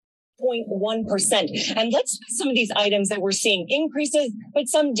0.1%. And let's look at some of these items that we're seeing increases, but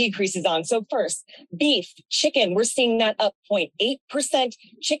some decreases on. So first, beef, chicken, we're seeing that up 0.8%,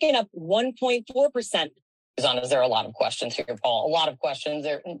 chicken up 1.4%. Is there a lot of questions here, Paul? A lot of questions.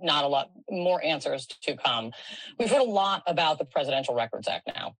 There are not a lot more answers to come. We've heard a lot about the Presidential Records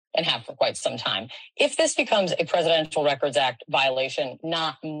Act now and have for quite some time. If this becomes a Presidential Records Act violation,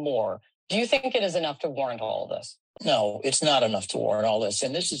 not more, do you think it is enough to warrant all of this? No, it's not enough to warrant all this.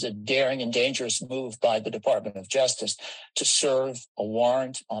 And this is a daring and dangerous move by the Department of Justice to serve a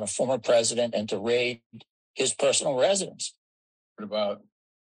warrant on a former president and to raid his personal residence. What about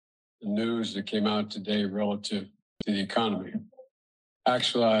the news that came out today relative to the economy?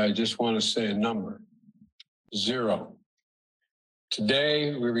 Actually, I just want to say a number: 0.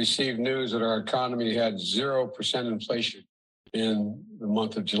 Today, we received news that our economy had 0% inflation in the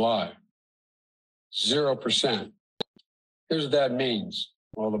month of July. 0%. Here's what that means.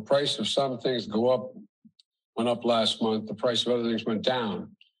 Well, the price of some things went up last month. The price of other things went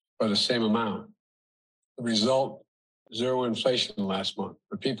down by the same amount. The result, 0 inflation last month.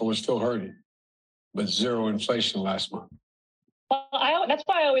 The people are still hurting, but 0 inflation last month. Well, that's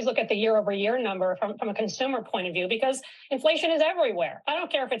why I always look at the year-over-year number from a consumer point of view, because inflation is everywhere. I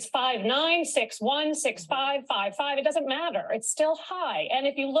don't care if it's 5.9, 6.1, 6.5, 5.5. It doesn't matter. It's still high. And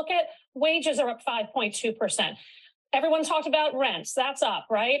if you look at wages are up 5.2%. Everyone talked about rents. That's up,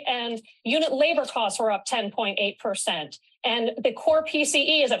 right? And unit labor costs were up 10.8%. And the core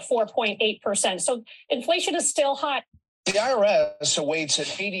PCE is at 4.8%. So inflation is still high. The IRS awaits an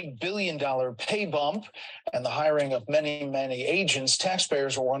 $80 billion pay bump and the hiring of many, many agents.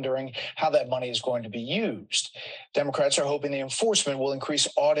 Taxpayers are wondering how that money is going to be used. Democrats are hoping the enforcement will increase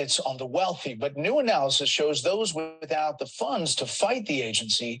audits on the wealthy, but new analysis shows those without the funds to fight the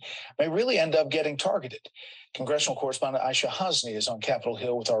agency may really end up getting targeted. Congressional correspondent Aisha Hasni is on Capitol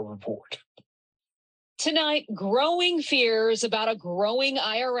Hill with our report. Tonight, growing fears about a growing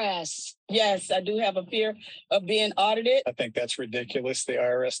IRS. Yes, I do have a fear of being audited. I think that's ridiculous. The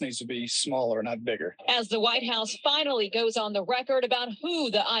IRS needs to be smaller, not bigger. As the White House finally goes on the record about who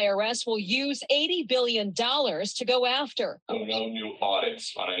the IRS will use $80 billion to go after. No new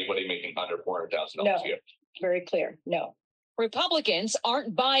audits on anybody making under $400,000 No, a year. very clear. No. Republicans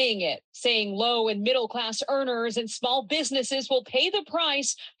aren't buying it, saying low and middle class earners and small businesses will pay the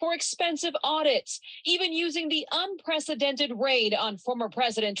price for expensive audits, even using the unprecedented raid on former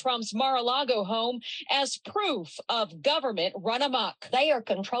President Trump's Mar-a-Lago home as proof of government run amok. They are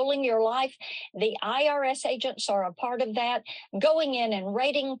controlling your life. The IRS agents are a part of that. Going in and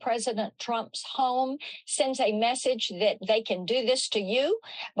raiding President Trump's home sends a message that they can do this to you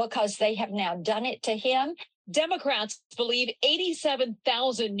because they have now done it to him. Democrats believe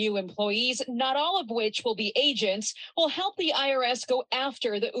 87,000 new employees, not all of which will be agents, will help the IRS go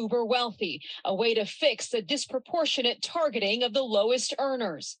after the uber wealthy, a way to fix the disproportionate targeting of the lowest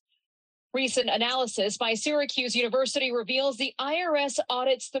earners. Recent analysis by Syracuse University reveals the IRS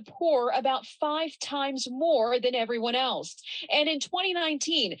audits the poor about 5 times more than everyone else. And in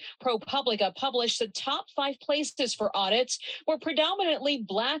 2019, ProPublica published the top 5 places for audits were predominantly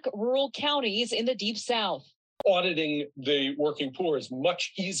Black rural counties in the Deep South. Auditing the working poor is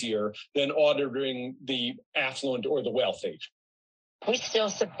much easier than auditing the affluent or the wealthy. We still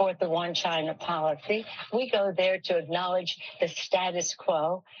support the one China policy. We go there to acknowledge the status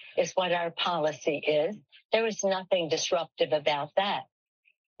quo is what our policy is. There was nothing disruptive about that.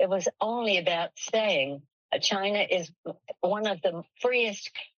 It was only about saying China is one of the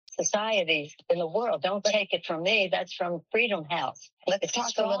freest societies in the world. Don't take it from me. That's from Freedom House. Let's talk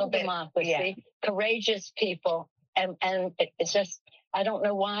a little bit. Democracy, courageous people, and it's just, I don't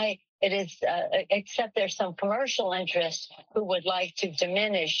know why it is, except there's some commercial interests who would like to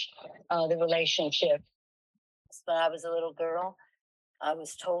diminish the relationship. When I was a little girl, I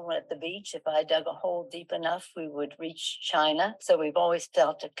was told at the beach, if I dug a hole deep enough, we would reach China. So we've always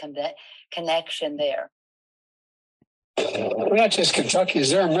felt a connection there. We're not just Kentuckians,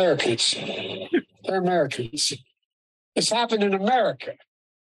 they're Americans. They're Americans. It's happened in America.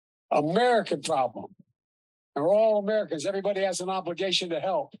 American problem. And we're all Americans. Everybody has an obligation to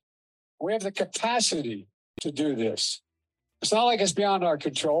help. We have the capacity to do this. It's not like it's beyond our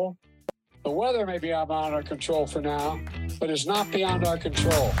control. The weather may be beyond our control for now, but it's not beyond our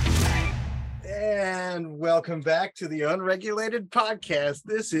control. And welcome back to the Unregulated Podcast.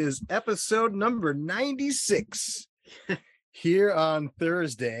 This is episode number 96 here on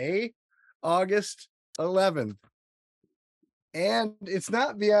Thursday, August 11th. And it's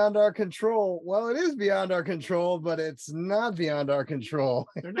not beyond our control. Well, it is beyond our control, but it's not beyond our control.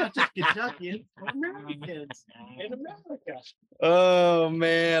 They're not just Kentuckians, they're Americans in America. Oh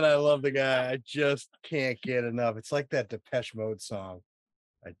man, I love the guy. I just can't get enough. It's like that Depeche Mode song.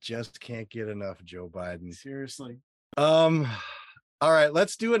 I just can't get enough, Joe Biden. Seriously. All right,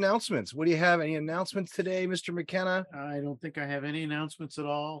 let's do announcements. What do you have? Any announcements today, Mr. McKenna? I don't think I have any announcements at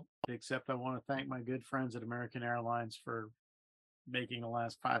all, except I want to thank my good friends at American Airlines for making the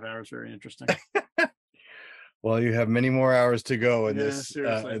last 5 hours very interesting. Well, you have many more hours to go in Yeah, this.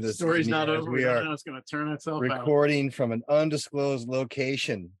 seriously. In The this story's not as over. We don't are know how it's going to turn itself recording from an undisclosed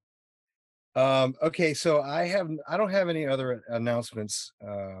location. Okay, so I don't have any other announcements.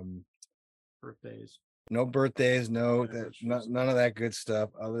 Birthdays. No birthdays, none of that good stuff,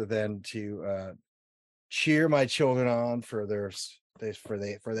 other than to cheer my children on for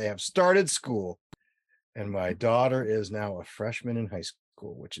they have started school, and my daughter is now a freshman in high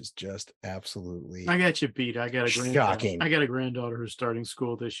school, which is just absolutely. I got you beat. I got a granddaughter. Shocking. I got a granddaughter who's starting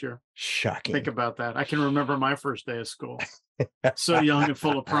school this year. Shocking. Think about that. I can remember my first day of school. So young and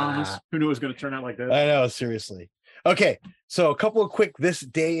full of promise. Who knew it was going to turn out like that? I know, seriously. Okay, so a couple of quick this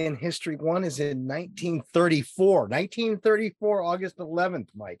day in history. One is in 1934. 1934, August 11th,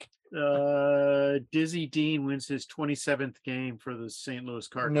 Mike. Dizzy Dean wins his 27th game for the St. Louis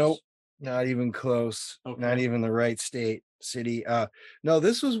Cardinals. Nope, not even close. Okay. Not even the right city. No,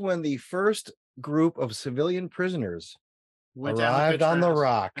 this was when the first group of civilian prisoners Went to arrived on the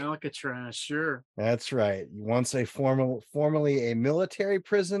Rock. Alcatraz, sure. That's right. Once formerly a military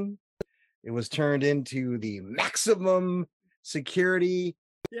prison, it was turned into the maximum security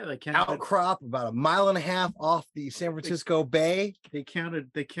Yeah, they outcrop about a mile and a half off the San Francisco Bay. They counted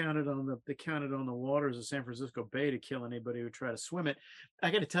on the waters of San Francisco Bay to kill anybody who tried to swim it. I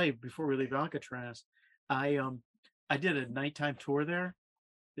got to tell you, before we leave Alcatraz, I did a nighttime tour there,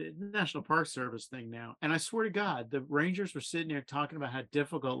 the National Park Service thing now, and I swear to God, the rangers were sitting there talking about how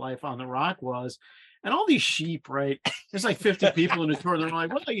difficult life on the Rock was, and all these sheep, right? There's like 50 people in the tour, and they're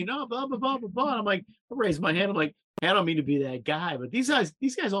like, well, blah blah blah blah blah. I'm like, I raised my hand, I'm like, I don't mean to be that guy, but these guys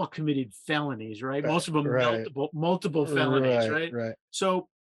all committed felonies, right? Most of them multiple felonies, right? So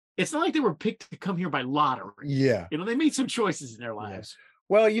it's not like they were picked to come here by lottery. Yeah. They made some choices in their lives.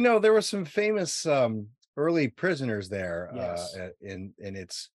 Well, there were some famous early prisoners there. Yes. And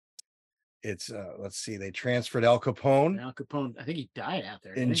it's let's see, they transferred Al Capone. Al Capone, I think he died out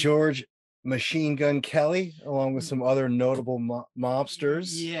there. And George Machine Gun Kelly, along with some other notable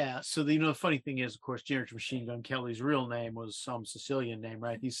mobsters. Yeah. So the funny thing is, of course, George Machine Gun Kelly's real name was some Sicilian name,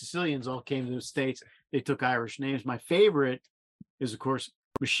 right? These Sicilians all came to the States. They took Irish names. My favorite is, of course,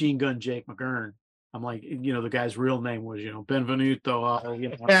 Machine Gun Jake McGurn. I'm like, the guy's real name was, Benvenuto.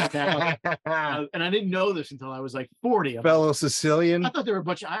 And I didn't know this until I was like 40. Fellow Sicilian. I thought there were a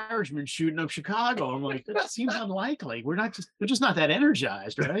bunch of Irishmen shooting up Chicago. I'm like, that seems unlikely. We're just not that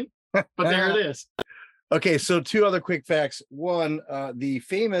energized, right? But there it is. Okay, so two other quick facts. One, the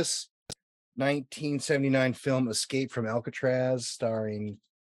famous 1979 film Escape from Alcatraz, starring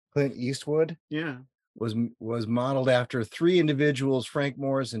Clint Eastwood, was modeled after three individuals, Frank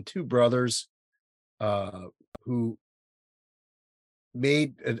Morris and two brothers, who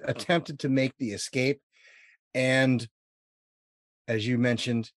attempted to make the escape. And as you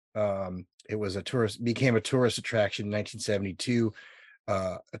mentioned, it was became a tourist attraction in 1972.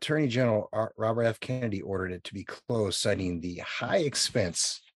 Attorney General Robert F. Kennedy ordered it to be closed, citing the high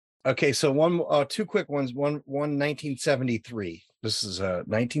expense. Okay, so two quick ones. One 1973. This is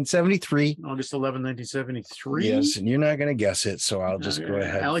 1973. August 11, 1973. Yes, and you're not going to guess it, so I'll just go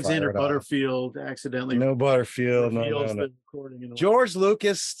ahead. Alexander Butterfield accidentally. No Butterfield. No. George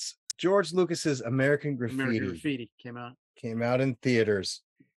Lucas's American Graffiti. American Graffiti came out in theaters.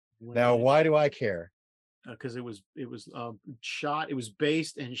 Now, why do I care? Because it was shot. It was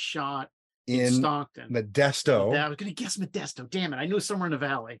based and shot in Stockton, Modesto. I was going to guess Modesto. Damn it! I knew somewhere in the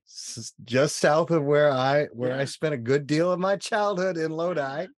valley, just south of where I spent a good deal of my childhood in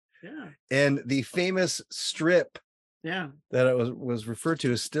Lodi. Yeah, and the famous strip. Yeah, that it was referred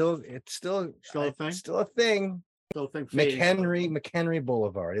to is still a thing. McHenry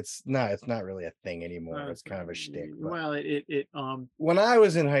Boulevard. It's not really a thing anymore. It's kind of a shtick. Well, when I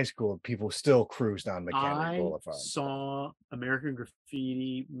was in high school, people still cruised on McHenry Boulevard. I saw American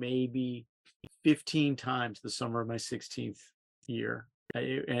Graffiti maybe 15 times the summer of my 16th year,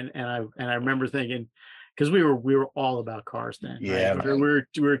 and I remember thinking, because we were all about cars then. Yeah, right?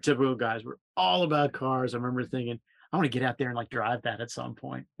 we were typical guys. We're all about cars. I remember thinking, I want to get out there and like drive that at some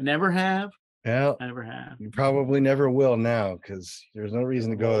point. I never have. Well, I never have. you probably never will now because there's no reason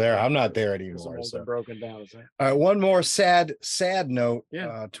to go there. I'm not there It's anymore. all So, been broken down. Is that? all right, one more sad note.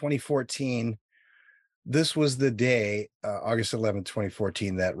 Yeah. 2014. This was the day, August 11th,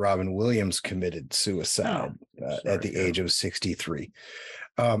 2014, that Robin Williams committed suicide at the age of 63.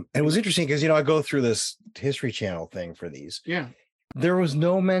 It was interesting because, I go through this History Channel thing for these. Yeah. There was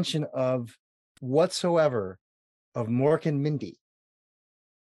no mention of whatsoever of Mork and Mindy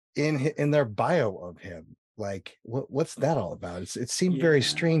in their bio of him. Like, what's that all about? It seemed very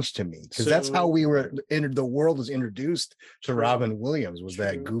strange to me because that's how we were the world was introduced to Robin Williams, was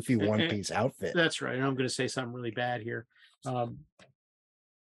that goofy one-piece outfit. That's right. And I'm going to say something really bad here.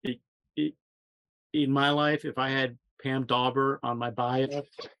 In my life, if I had Pam Dauber on my bio,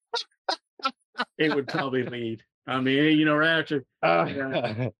 it would probably lead. I mean, right after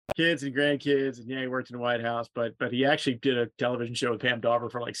kids and grandkids, and he worked in the White House, but he actually did a television show with Pam Dauber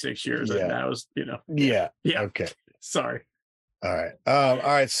for like 6 years, and that was, yeah. Okay, sorry. All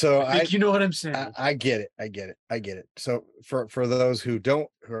right. So I think you know what I'm saying. I get it. So for those who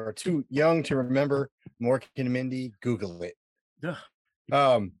are too young to remember Mork and Mindy, Google it. If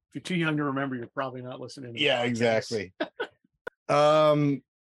you're too young to remember, you're probably not listening. Yeah, exactly.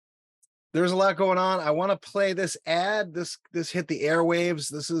 There's a lot going on. I want to play this ad. This hit the airwaves.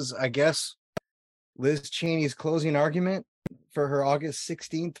 This is, I guess, Liz Cheney's closing argument for her August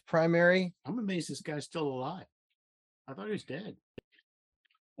 16th primary. I'm amazed this guy's still alive. I thought he was dead.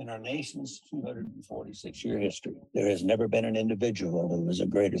 In our nation's 246-year history, there has never been an individual who was a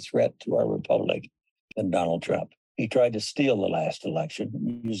greater threat to our republic than Donald Trump. He tried to steal the last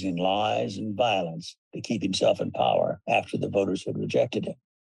election using lies and violence to keep himself in power after the voters had rejected him.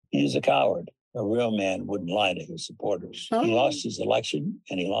 He is a coward. A real man wouldn't lie to his supporters. He lost his election,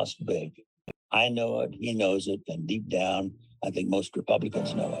 and he lost big. I know it, he knows it, and deep down, I think most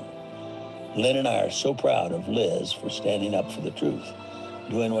Republicans know it. Lynn and I are so proud of Liz for standing up for the truth,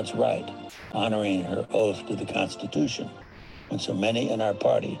 doing what's right, honoring her oath to the Constitution, when so many in our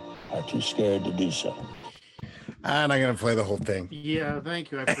party are too scared to do so. I'm not going to play the whole thing. Yeah,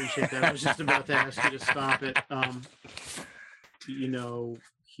 thank you. I appreciate that. I was just about to ask you to stop it.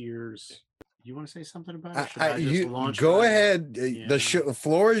 You want to say something about it? Should I just launch go it? ahead. Yeah. The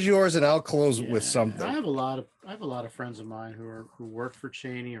floor is yours, and I'll close with something. I have a lot of friends of mine who work for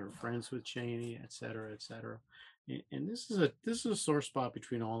Cheney or friends with Cheney, et cetera, et cetera. And this is a sore spot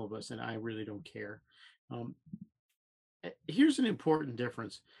between all of us, and I really don't care. Here's an important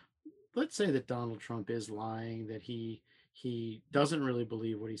difference. Let's say that Donald Trump is lying, that he doesn't really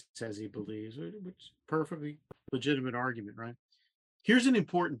believe what he says he believes, which is a perfectly legitimate argument, right? Here's an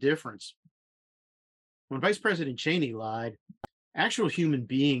important difference. When Vice President Cheney lied, actual human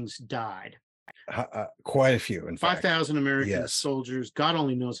beings died. Quite a few, in fact. 5,000 American soldiers. God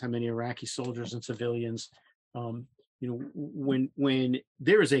only knows how many Iraqi soldiers and civilians. When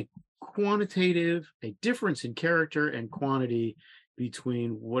there is a difference in character and quantity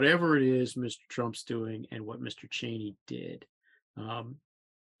between whatever it is Mr. Trump's doing and what Mr. Cheney did. And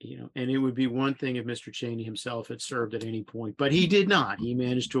it would be one thing if Mr. Cheney himself had served at any point, but he did not. He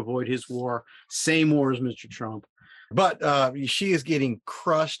managed to avoid his war, same war as Mr. Trump. But she is getting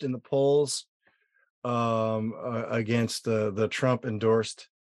crushed in the polls against the Trump endorsed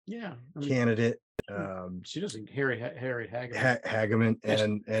candidate. She doesn't Harry Hageman,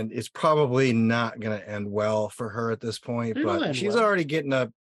 and it's probably not going to end well for her at this point. But she's already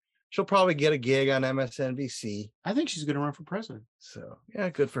she'll probably get a gig on MSNBC. I think she's going to run for president. So yeah,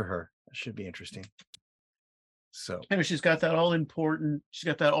 good for her. It should be interesting. So she's got that all important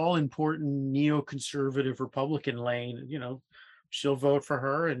neoconservative Republican lane. She'll vote for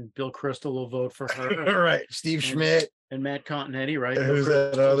her, and Bill Kristol will vote for her. Right, Steve Schmidt and Matt Continetti, right? Who's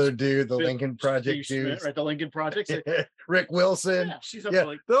that other dude? The Lincoln Project dude, right? The Lincoln Project. Rick Wilson. Yeah, she's up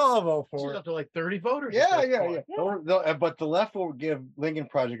to they'll all vote for her. She's up to 30 voters. Yeah. But the left will give Lincoln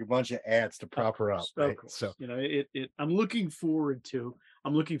Project a bunch of ads to prop her up. Right? So I'm looking forward to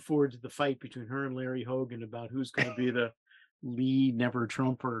the fight between her and Larry Hogan about who's going to be the lead never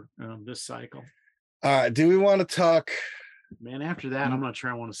Trumper this cycle. Do we want to talk? Man, after that, I'm not sure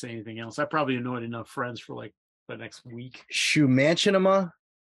I want to say anything else. I probably annoyed enough friends for like the next week. Shumanchinima,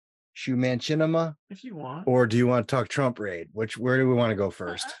 if you want. Or do you want to talk Trump raid? Where do we want to go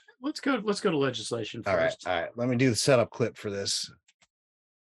first? Let's go to legislation first. All right. Let me do the setup clip for this.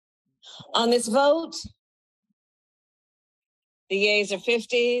 On this vote, the yeas are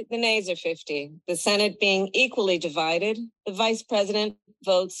 50, the nays are 50. The Senate being equally divided, the Vice President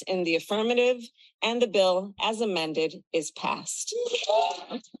votes in the affirmative, and the bill, as amended, is passed.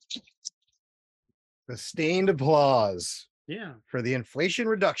 Sustained applause. Yeah. For the Inflation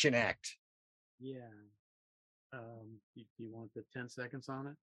Reduction Act. Yeah. You want the 10 seconds on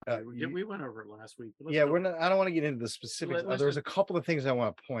it? You- We went over it last week. But let's Yeah, go- we're not. I don't want to get into the specifics. let's There's just- a couple of things I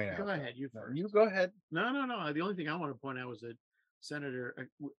want to point out. Go ahead. You No, first. you go ahead. No. The only thing I want to point out was that Senator,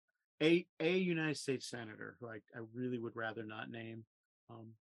 a United States senator who I really would rather not name,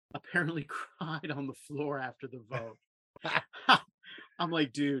 apparently cried on the floor after the vote. I'm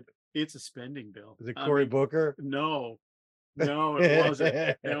like, dude, it's a spending bill. Is it I Cory mean, Booker? No, it wasn't.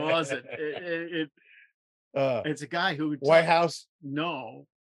 It wasn't. It's a guy who White House? No.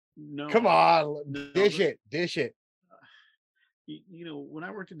 Come on, No, dish it. You know, when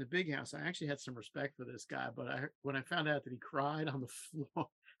I worked in the big house, I actually had some respect for this guy, but when I found out that he cried on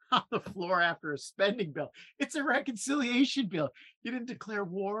the floor after a spending bill, it's a reconciliation bill. You didn't declare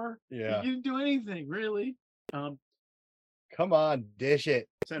war. Yeah. You didn't do anything really. Come on, dish it.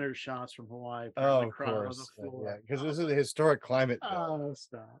 Senator Schatz from Hawaii. Oh, apparently of cried on the course. floor. Yeah, because this is a historic climate bill, Oh,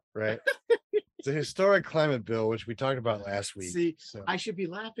 stop. right? It's a historic climate bill, which we talked about last week. See, so. I should be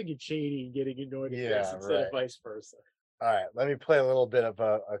laughing at Cheney and getting annoyed at Yeah, this instead right. of vice versa. All right, let me play a little bit of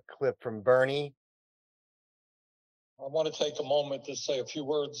a clip from Bernie. I want to take a moment to say a few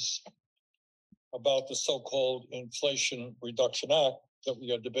words about the so-called Inflation Reduction Act that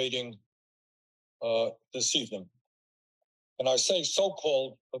we are debating this evening. And I say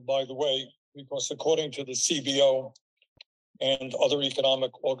so-called, by the way, because according to the CBO and other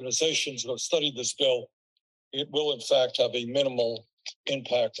economic organizations who have studied this bill, it will in fact have a minimal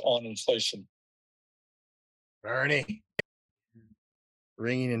impact on inflation. Bernie.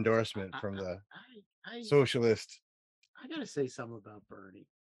 Ringing endorsement from the I socialist. I got to say something about Bernie.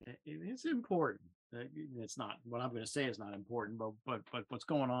 It's important. It's not what I'm going to say is not important, but what's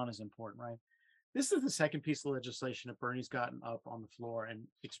going on is important, right? This is the second piece of legislation that Bernie's gotten up on the floor and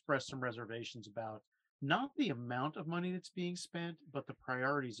expressed some reservations about, not the amount of money that's being spent, but the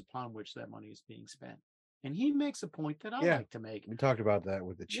priorities upon which that money is being spent. And he makes a point that I like to make. We talked about that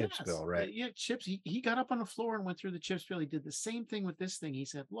with the CHIPS Yes, bill, right? Yeah, CHIPS. He got up on the floor and went through the CHIPS bill. He did the same thing with this thing. He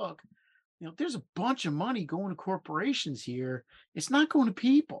said, look, there's a bunch of money going to corporations here. It's not going to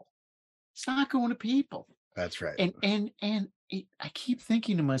people. It's not going to people. That's right. I keep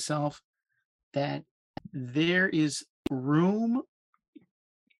thinking to myself that there is room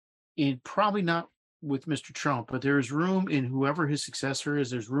in, probably not with Mr. Trump, but there is room in whoever his successor is.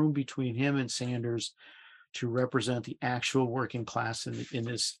 There's room between him and Sanders to represent the actual working class in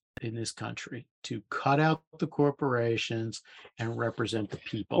this country, to cut out the corporations and represent the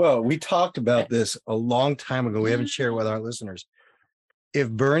people. Well, we talked about this a long time ago. We haven't shared with our listeners. If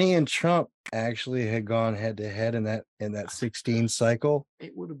Bernie and Trump actually had gone head to head in that 16 cycle,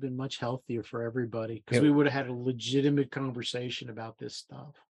 it would have been much healthier for everybody, because we would have had a legitimate conversation about this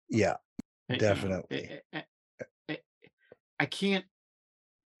stuff. Yeah, And, definitely.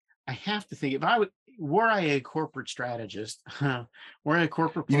 I have to think, were I a corporate strategist, were I a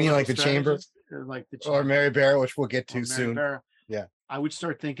corporate, You mean like the chamber? like the Or Mary Barra, which we'll get to Mary soon. Barra, Yeah. I would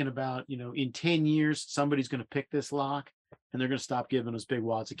start thinking about, in 10 years, somebody's going to pick this lock and they're going to stop giving us big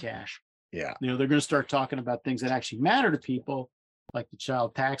wads of cash. Yeah. They're going to start talking about things that actually matter to people, like the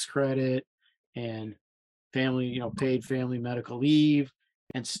child tax credit and family, paid family medical leave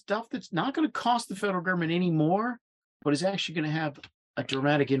and stuff that's not going to cost the federal government any more, but is actually going to have a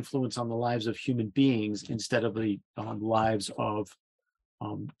dramatic influence on the lives of human beings instead of the lives of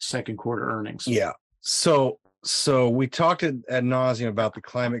second quarter earnings. Yeah. So we talked ad nauseum about the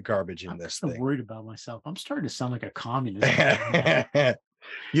climate garbage in this I'm thing. worried about myself. I'm starting to sound like a communist.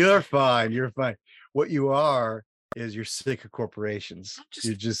 You're fine. You're fine. What you are is you're sick of corporations.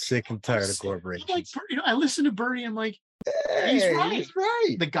 You're just sick and tired of corporations. I listen to Bernie. I'm like, he's right. He's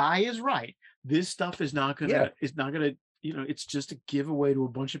right. The guy is right. This stuff is not gonna. It's not gonna. It's just a giveaway to a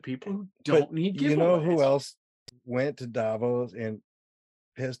bunch of people who don't need giveaways. You know who else went to Davos and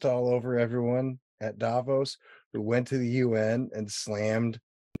pissed all over everyone at Davos? Who went to the UN and slammed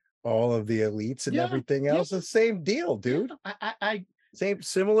all of the elites and everything else? The same deal, dude.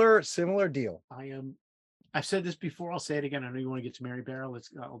 Similar deal. I've said this before. I'll say it again. I know you want to get to Mary Barra.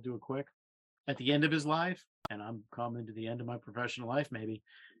 I'll do it quick. At the end of his life, and I'm coming to the end of my professional life, maybe.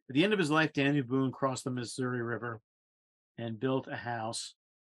 At the end of his life, Daniel Boone crossed the Missouri River and built a house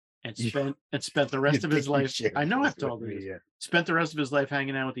and spent the rest of his life. I know I've told you this. Spent the rest of his life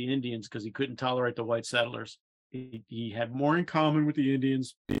hanging out with the Indians because he couldn't tolerate the white settlers. He had more in common with the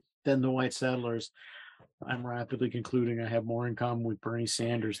Indians than the white settlers. I'm rapidly concluding I have more in common with Bernie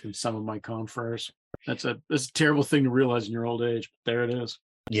Sanders than some of my confreres. That's a terrible thing to realize in your old age, but there it is.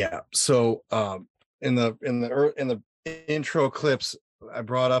 Yeah. So in the intro clips, I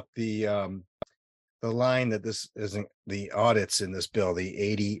brought up the the line that this isn't the audits in this bill, the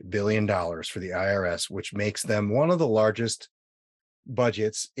 $80 billion for the IRS, which makes them one of the largest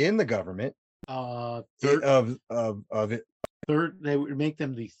budgets in the government of it. Third, they would make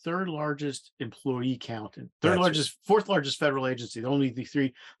them the third largest employee count and fourth largest federal agency. The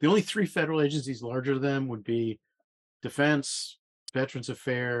only three federal agencies larger than them would be Defense, Veterans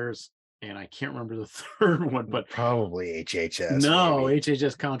Affairs, and I can't remember the third one, but probably HHS. No, maybe.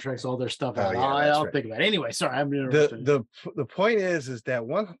 HHS contracts all their stuff Oh, out. yeah, I'll right. think about it. Anyway, sorry, I'm interrupting. The point is that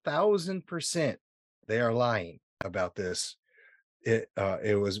 1000% they are lying about this. It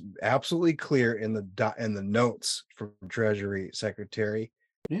was absolutely clear in the notes from Treasury Secretary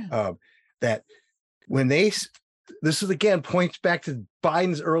that when this is again points back to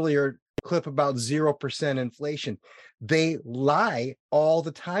Biden's earlier clip about 0% inflation. They lie all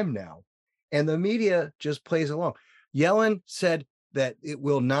the time now, and the media just plays along. Yellen said that it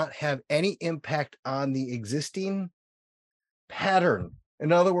will not have any impact on the existing pattern.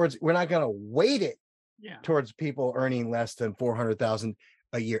 In other words, we're not going to weight it towards people earning less than $400,000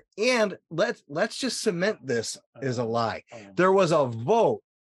 a year. And let's just cement this as a lie. There was a vote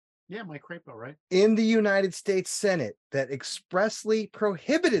Mike Crapo, right? in the United States Senate that expressly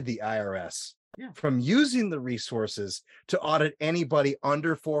prohibited the IRS from using the resources to audit anybody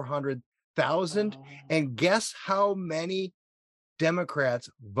under 400,000. And guess how many Democrats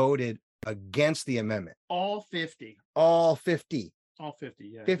voted against the amendment? All 50. All 50. All 50,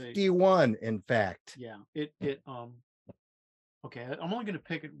 yeah. 51, in fact. Yeah. Okay, I'm only going to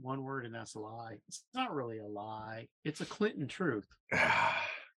pick it one word, and that's a lie. It's not really a lie. It's a Clinton truth.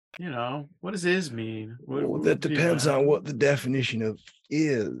 What does "is" mean? Well, that depends on what the definition of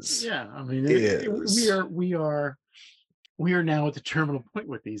 "is." Yeah, I mean, is. we are now at the terminal point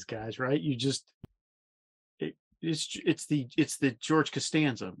with these guys, right? You just it's the George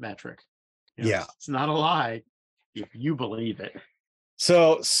Costanza metric. It's not a lie if you believe it.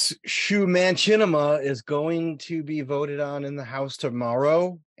 So Schumann-Chinema is going to be voted on in the House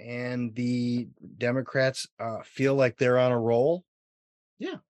tomorrow, and the Democrats feel like they're on a roll.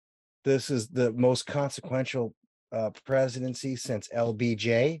 Yeah. This is the most consequential presidency since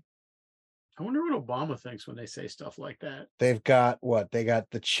LBJ. I wonder what Obama thinks when they say stuff like that. They've got They got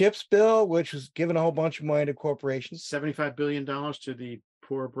the CHIPS bill, which was giving a whole bunch of money to corporations. $75 billion to the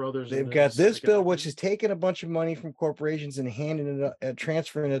poor brothers. They've got this bill, which is taking a bunch of money from corporations and handing it,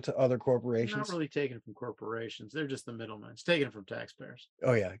 transferring it to other corporations. Not really taking it from corporations. They're just the middlemen. It's taking it from taxpayers.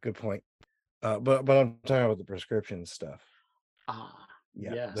 Oh yeah, good point. But I'm talking about the prescription stuff.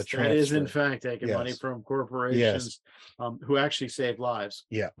 Yes, the that is in transfer. fact taking money from corporations who actually save lives.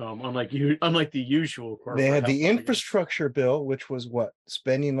 Unlike the usual corporate. They had the health infrastructure bill, which was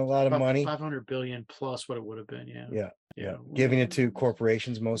spending a lot of money. 500 billion plus what it would have been. Giving it to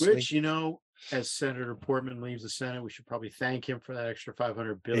corporations mostly. Which, as Senator Portman leaves the Senate, we should probably thank him for that extra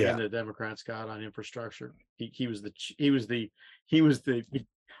 500 billion the Democrats got on infrastructure. He was the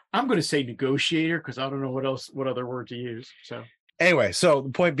I'm going to say negotiator, because I don't know what other word to use. So anyway, so the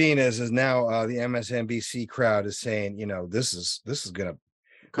point being is now the MSNBC crowd is saying, this is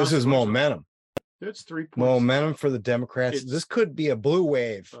momentum. It's 3 momentum for the Democrats. This could be a blue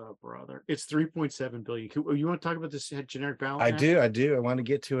wave. Oh, brother. It's 3.7 billion. You want to talk about this generic ballot? I do. I want to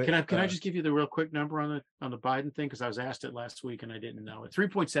get to it. Can I just give you the real quick number on the Biden thing? Because I was asked it last week and I didn't know it.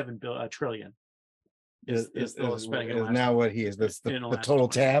 3.7 trillion is now what he is. That's the total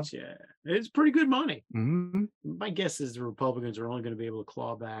tab. Yeah, it's pretty good money. Mm-hmm. My guess is the Republicans are only going to be able to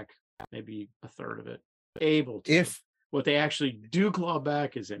claw back maybe a third of it. If what they actually do claw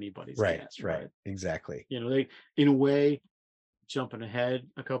back is anybody's guess. Right. Exactly. They, in a way, jumping ahead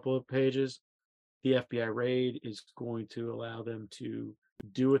a couple of pages, the FBI raid is going to allow them to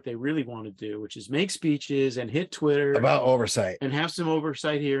do what they really want to do, which is make speeches and hit Twitter about oversight and have some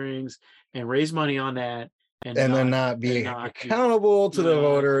oversight hearings and raise money on that. And then not be accountable to the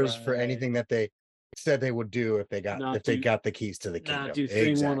voters for anything that they said they would do if they got the keys to the kingdom. Not do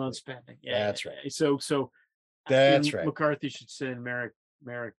 3-1 on spending. That's right. So that's right. McCarthy should send Merrick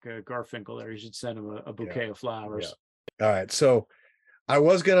Garfinkel there. He should send him a bouquet of flowers. All right. So I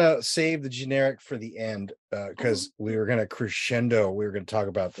was gonna save the generic for the end because we were gonna crescendo. We were gonna talk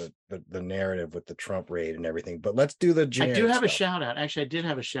about the narrative with the Trump raid and everything. But let's do the generic. I do have stuff. a shout out. Actually, I did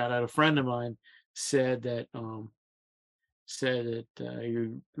have a shout out. A friend of mine said that your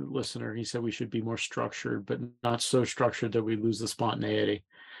listener, he said we should be more structured, but not so structured that we lose the spontaneity.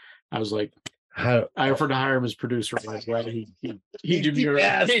 I was like, I offered to hire him as producer. He demurred.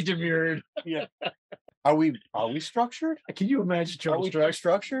 Yes. He demurred. Yeah. Are we structured? Can you imagine Are Charles? we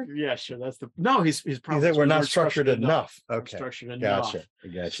structured? Yeah, sure. That's the no. He's You probably think we're not more structured enough? More Okay, structured enough. gotcha. I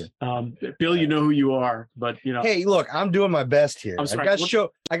gotcha. Bill, you know who you are, but you know. Hey, look, I'm doing my best here. I'm sorry,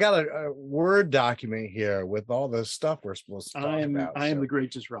 I got a Word document here with all the stuff we're supposed to talk about. I am the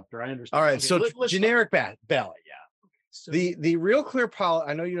great disruptor. I understand. All right, Okay, so let's generic ballot, yeah. So, The real clear policy.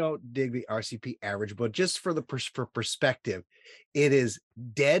 I know you don't dig the RCP average, but just for the for perspective, it is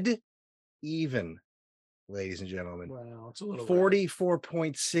dead even, ladies and gentlemen. well, it's a little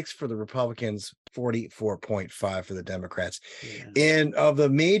 44.6 for the Republicans, 44.5 for the Democrats. Yeah. And of the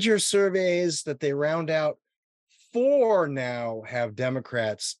major surveys that they round out, 4 now have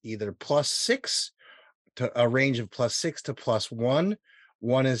Democrats either +6 to a range of +6 to +1.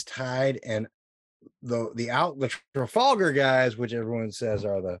 One is tied, and the Trafalgar guys, which everyone says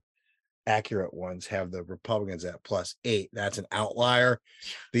are the accurate ones, have the Republicans at +8. That's an outlier.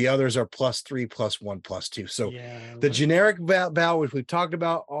 The others are +3, +1, +2. So the generic ballot, which we've talked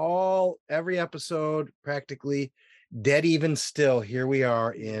about every episode, practically dead even still. Here we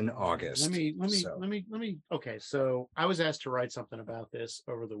are in August. Let me. Okay, so I was asked to write something about this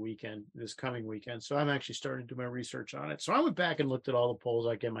over the weekend, this coming weekend. So I'm actually starting to do my research on it. So I went back and looked at all the polls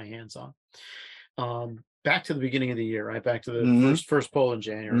I get my hands on. Back to the beginning of the year, right? Back to the first poll in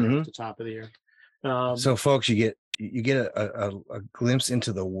January, at the top of the year. So, folks, you get a glimpse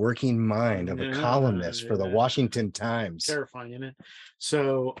into the working mind of a columnist for the Washington Times. Terrifying, isn't it?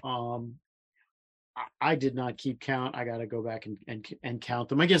 So, I did not keep count. I got to go back and count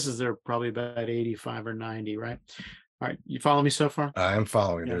them. My guess is they're probably about 85 or 90, right? All right, you follow me so far? I am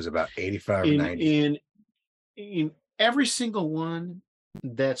following. Yeah. There's about 85 or 90 in every single one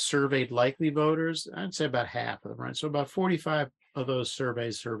that surveyed likely voters. I'd say about half of them, right? So about 45 of those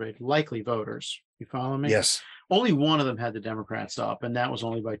surveys surveyed likely voters. You follow me? Yes. Only one of them had the Democrats up, and that was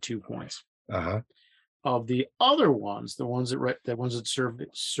only by 2 points. Of the other ones, the ones that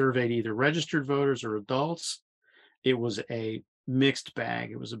surveyed either registered voters or adults, it was a mixed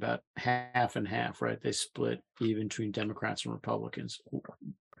bag. It was about half and half, right? They split even between Democrats and Republicans.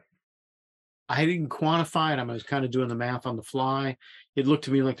 I didn't quantify it. I was kind of doing the math on the fly. It looked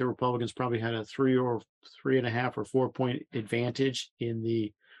to me like the Republicans probably had a 3 or 3.5 or 4 point advantage in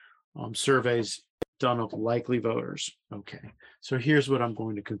the surveys done of likely voters. Okay, so here's what I'm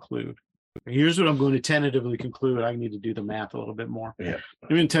going to conclude. Here's what I'm going to tentatively conclude. I need to do the math a little bit more. Yeah. I'm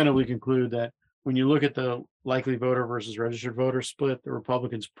going to tentatively conclude that when you look at the likely voter versus registered voter split, the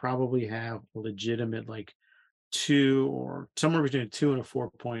Republicans probably have a legitimate 2 or somewhere between a 2 and a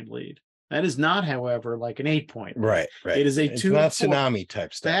 4 point lead. That is not, however, like an 8 point. Right. It is it's not tsunami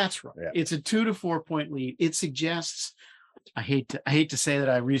type stuff. That's right. Yeah. It's a 2 to 4 point lead. It suggests. I hate to say that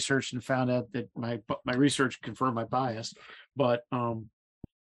I researched and found out that my research confirmed my bias, but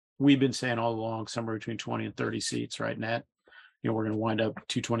we've been saying all along somewhere between 20 and 30 seats, right? And that, we're going to wind up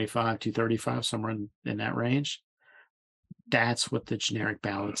 225, 235, somewhere in that range. That's what the generic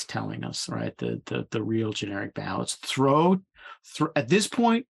ballot's telling us, right? The real generic ballots. Throw at this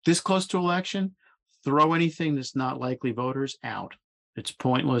point, this close to election, throw anything that's not likely voters out. It's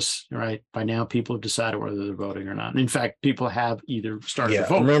pointless, right? By now, people have decided whether they're voting or not. In fact, people have either started to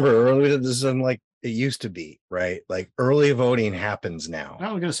vote. Remember earlier, this isn't like it used to be, right? Like early voting happens now.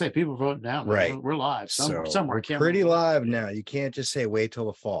 I was going to say people vote now. Right. We're live somewhere. We're pretty live now. You can't just say wait till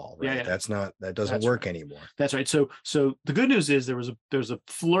the fall, right? Yeah. That doesn't work anymore. That's right. So the good news is there's a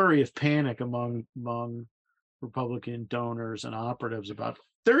flurry of panic among Republican donors and operatives about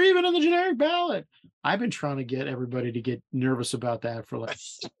they're even in the generic ballot. I've been trying to get everybody to get nervous about that for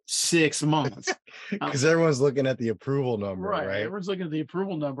 6 months. Because everyone's looking at the approval number, right? Everyone's looking at the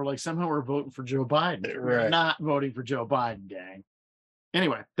approval number like somehow we're voting for Joe Biden. Right. We're not voting for Joe Biden, gang.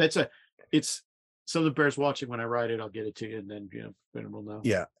 Anyway, it's something bears watching. When I write it, I'll get it to you, and then we'll know.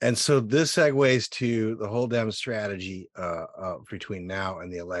 Yeah, and so this segues to the whole Dem strategy between now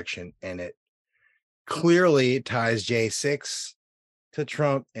and the election, and it clearly ties J6 to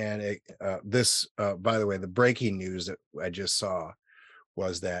Trump. And by the way, the breaking news that I just saw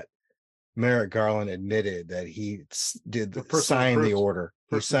was that Merrick Garland admitted that he signed the order.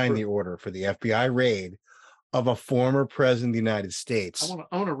 He signed the order for the FBI raid of a former president of the United States.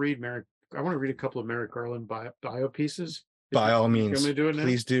 I want to read Merrick. I want to read a couple of Merrick Garland bio pieces. By all means, you want me to do it now?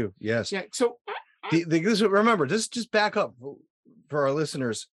 Please do. Yes. Yeah. So remember, just back up for our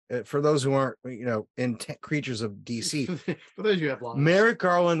listeners. For those who aren't, creatures of DC, for those who have lives. Merrick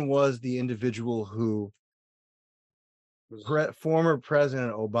Garland was the individual who former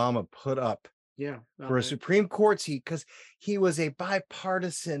President Obama put up for a Supreme Court seat because he was a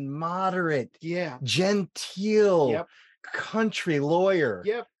bipartisan, moderate, genteel country lawyer.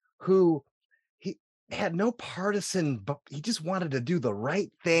 Yep. Who had no partisan, but he just wanted to do the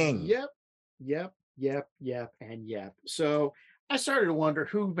right thing. Yep, and yep. So I started to wonder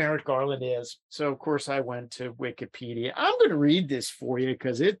who Merrick Garland is. So of course I went to Wikipedia. I'm going to read this for you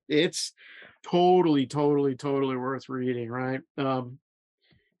because it's totally worth reading, right?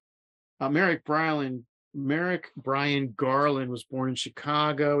 Merrick Brian Garland was born in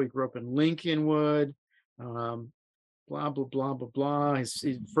Chicago. He grew up in Lincolnwood. Blah blah blah blah blah. He's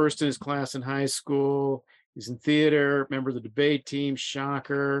first in his class in high school. He's in theater, member of the debate team.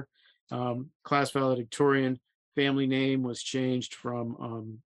 Shocker. Class valedictorian. Family name was changed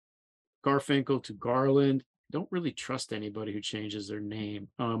from Garfinkel to Garland. Don't really trust anybody who changes their name.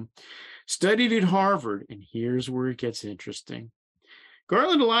 Studied at Harvard, and here's where it gets interesting.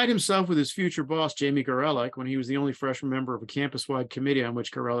 Garland allied himself with his future boss, Jamie Gorelick, when he was the only freshman member of a campus-wide committee on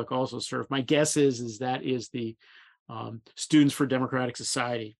which Gorelick also served. My guess is that is the Students for Democratic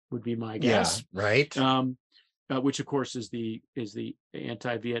Society would be my guess. Yeah, right. Which of course is the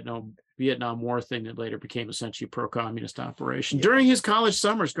anti-Vietnam War thing that later became essentially a pro-communist operation. Yeah. During his college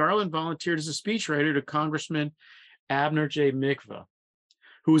summers, Garland volunteered as a speechwriter to Congressman Abner J. Mikva,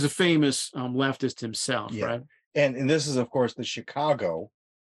 who was a famous leftist himself, right? And this is, of course, the Chicago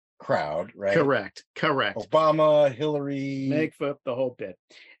crowd, right? Correct. Obama, Hillary, Mikva, the whole bit.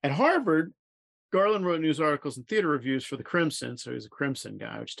 At Harvard, Garland wrote news articles and theater reviews for the Crimson, so he's a Crimson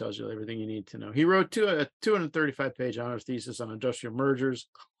guy, which tells you everything you need to know. He wrote a 235-page honors thesis on industrial mergers.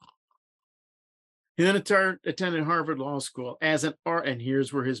 He then attended Harvard Law School as an art, and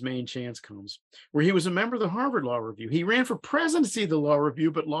here's where his main chance comes, where he was a member of the Harvard Law Review. He ran for presidency of the Law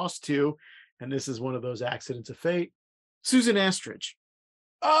Review, but lost to, and this is one of those accidents of fate, Susan Estridge.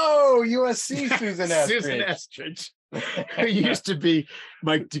 Oh, USC Susan Estridge. Susan Estridge. Who used to be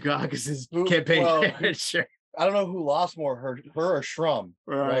Mike Dukakis's campaign manager. I don't know who lost more, her or Shrum.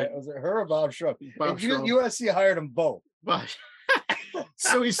 Right? Was it her or Bob Shrum? USC hired them both.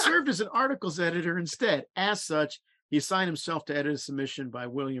 So he served as an articles editor instead. As such, he assigned himself to edit a submission by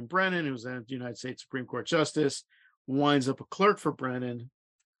William Brennan, who was a United States Supreme Court Justice, winds up a clerk for Brennan,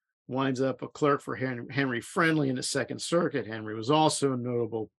 winds up a clerk for Henry Friendly in the Second Circuit. Henry was also a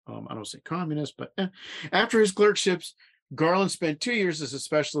notable, I don't say communist, but after his clerkships, Garland spent 2 years as a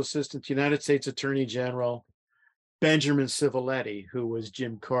special assistant to United States Attorney General Benjamin Civiletti, who was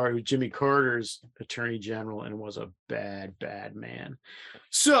Jimmy Carter's Attorney General and was a bad man.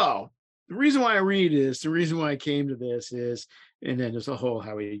 So the reason why I read this, the reason why I came to this is, and then there's a whole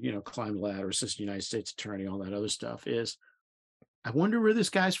how he, climbed the ladder, assistant United States Attorney, all that other stuff is, I wonder where this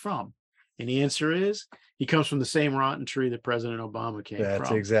guy's from. And the answer is he comes from the same rotten tree that President Obama came from. That's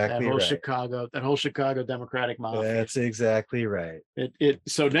exactly right. That whole Chicago Democratic mafia. That's exactly right.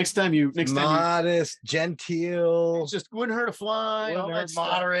 So next time modest, genteel, just wouldn't hurt a fly.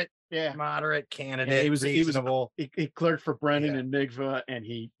 Moderate candidate. He was reasonable. He clerked for Brennan and Mikva, and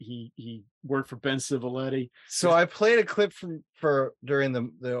he worked for Ben Civiletti. So I played a clip during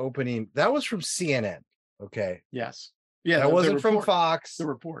the opening. That was from CNN. Okay. Yes. Yeah, that wasn't from Fox. The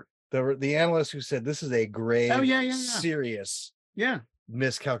report. The analyst who said this is a grave, serious,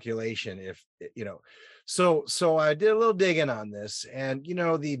 miscalculation. If so I did a little digging on this, and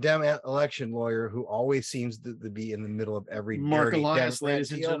the Dem election lawyer who always seems to be in the middle of every Mark Elias,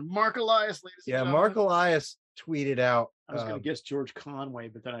 ladies and gentlemen. Mark Elias, ladies and gentlemen. Mark Elias tweeted out. I was going to guess George Conway,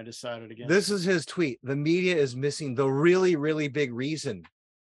 but then I decided again. This is his tweet. The media is missing the really, really big reason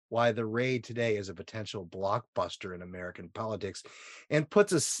why the raid today is a potential blockbuster in American politics, and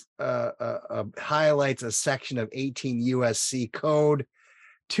puts highlights a section of 18 USC Code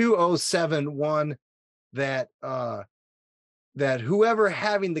 2071 that whoever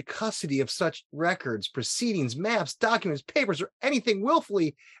having the custody of such records, proceedings, maps, documents, papers, or anything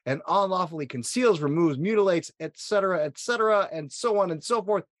willfully and unlawfully conceals, removes, mutilates, etc., and so on and so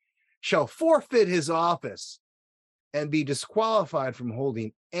forth, shall forfeit his office and be disqualified from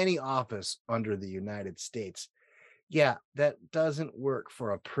holding any office under the United States. Yeah, that doesn't work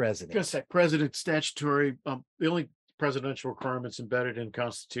for a president. Just that president statutory, the only presidential requirements embedded in the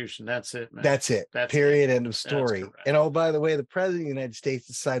Constitution. That's it, man. That's it. Period. End of story. And oh, by the way, the president of the United States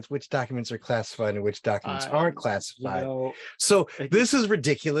decides which documents are classified and which documents aren't classified. So this is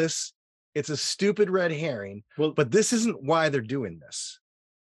ridiculous. It's a stupid red herring. But this isn't why they're doing this.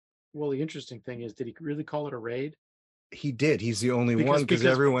 Well, the interesting thing is, did he really call it a raid? He did. He's the only one because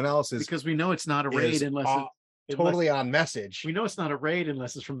everyone else is. Because we know it's not a raid unless totally on message. We know it's not a raid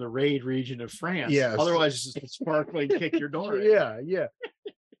unless it's from the raid region of France. Yes. Otherwise, it's just a sparkling kick your door in. Yeah.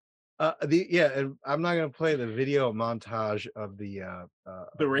 And I'm not going to play the video montage of the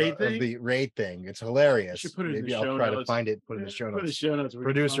raid thing. Of the raid thing. It's hilarious. You should put it Maybe in the I'll show try notes. to find it. Put it in the show notes. Put the show notes.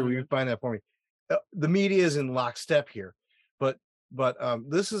 Producer, will you find that for me? the media is in lockstep here, but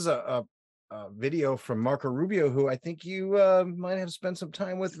this is a video from Marco Rubio, who I think you might have spent some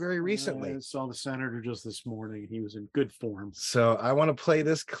time with very recently. I saw the senator just this morning. He was in good form. So I want to play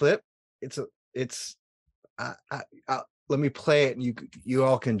this clip. Let me play it, and you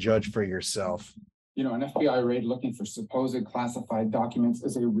all can judge for yourself. You know, an FBI raid looking for supposed classified documents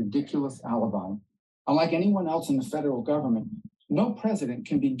is a ridiculous alibi. Unlike anyone else in the federal government, no president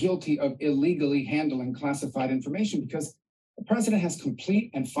can be guilty of illegally handling classified information because the president has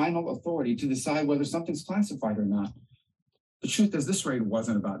complete and final authority to decide whether something's classified or not. The truth is, this raid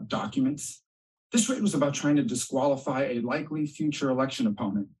wasn't about documents. This raid was about trying to disqualify a likely future election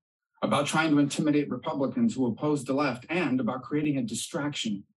opponent, about trying to intimidate Republicans who oppose the left, and about creating a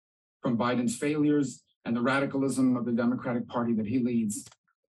distraction from Biden's failures and the radicalism of the Democratic Party that he leads.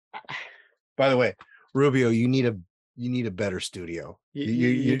 By the way, Rubio, you need a better studio.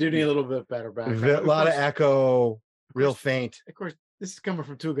 You do need a little bit better background. A lot of echo, real faint. Of course, this is coming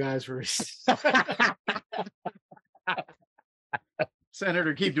from two guys who are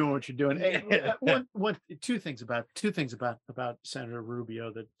Senator, keep doing what you're doing. Hey, two things about Senator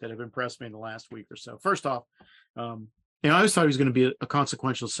Rubio that have impressed me in the last week or so. First off, I always thought he was going to be a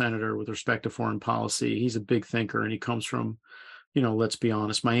consequential senator with respect to foreign policy. He's a big thinker, and he comes from, let's be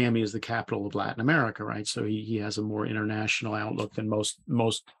honest, Miami is the capital of Latin America, right? So he has a more international outlook than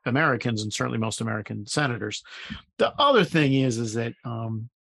most Americans, and certainly most American senators. The other thing is that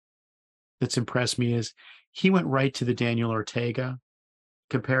that's impressed me is he went right to the Daniel Ortega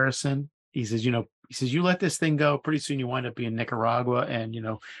comparison. He says, you let this thing go, pretty soon you wind up being Nicaragua and,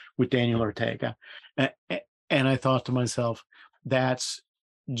 with Daniel Ortega. And I thought to myself, that's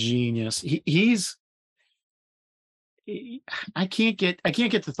genius. I can't get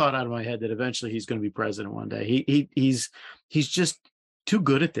the thought out of my head that eventually he's going to be president one day. He's just too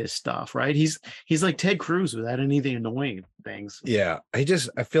good at this stuff, right? He's like Ted Cruz without anything annoying things. Yeah. I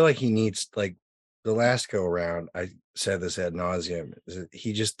feel like he needs, like, the last go around, I said this ad nauseum,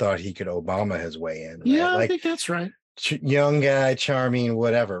 he just thought he could Obama his way in. Right? Yeah, I think that's right. Young guy, charming,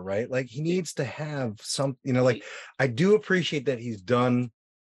 whatever, right? Like, he needs to have some, like, I do appreciate that he's done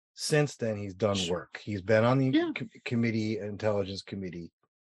work. He's been on the committee, intelligence committee.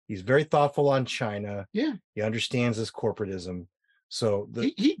 He's very thoughtful on China. Yeah. He understands this corporatism. So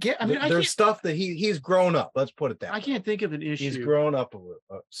there's stuff that he's grown up. Let's put it that way. I can't think of an issue. He's grown up a little,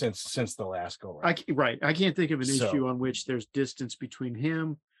 since the last go around. I can't think of an issue on which there's distance between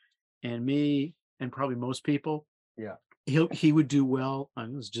him and me and probably most people. Yeah. He would do well.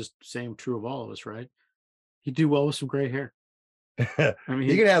 It's just same true of all of us, right? He'd do well with some gray hair. I mean,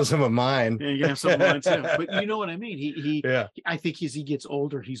 you can have some of mine. Yeah, you can have some of mine too. But you know what I mean? I think as he gets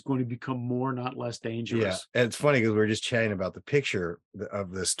older, he's going to become more, not less dangerous. Yeah. And it's funny because we were just chatting about the picture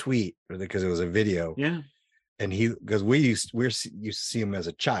of this tweet because it was a video. Yeah. And because we used to see him as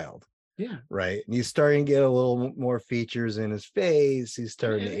a child. Yeah. Right. And he's starting to get a little more features in his face. He's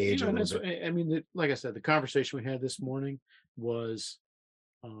starting to age a little bit. I mean, like I said, the conversation we had this morning was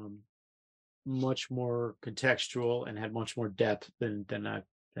much more contextual and had much more depth than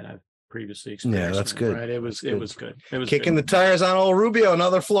I've previously experienced. Yeah, that's good. Right? It was good. It was kicking the tires on old Rubio,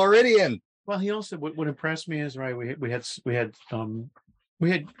 another Floridian. Well, he also what impressed me is we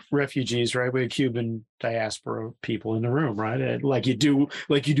had refugees, right? We had Cuban diaspora people in the room, right? Like you do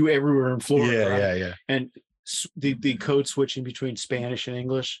everywhere in Florida. Yeah, right? yeah. And the code switching between Spanish and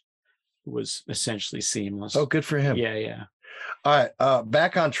English was essentially seamless. Oh, good for him. Yeah, yeah. All right,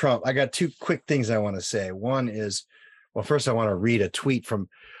 back on Trump. I got two quick things I want to say. One is, well, first I want to read a tweet from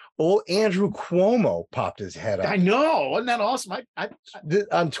old Andrew Cuomo popped his head up. I know. Wasn't that awesome?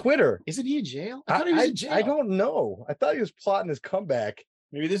 On Twitter. Isn't he in jail? I thought he was in jail. I don't know. I thought he was plotting his comeback.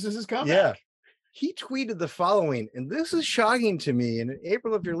 Maybe this is his comeback. Yeah. He tweeted the following, and this is shocking to me. And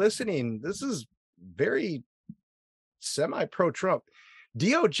April, if you're listening, this is very semi-pro Trump.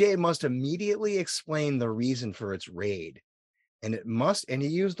 DOJ must immediately explain the reason for its raid. And he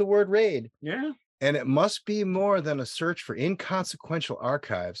used the word raid. Yeah. And it must be more than a search for inconsequential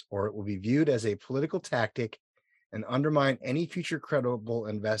archives, or it will be viewed as a political tactic and undermine any future credible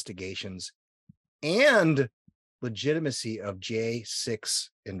investigations and legitimacy of J6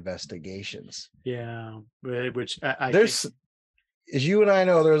 investigations. Yeah. Which I there's, as you and I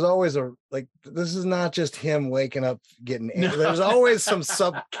know, there's always this is not just him waking up getting angry. No. There's always some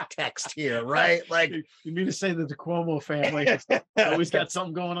subtext here, right? Like, you mean to say that the Cuomo family has always got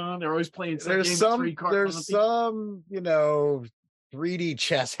something going on? They're always playing there's some 3D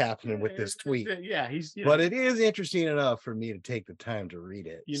chess happening with this tweet. Yeah, but it is interesting enough for me to take the time to read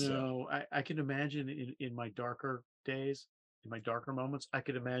it. I can imagine in my darker days, in my darker moments, I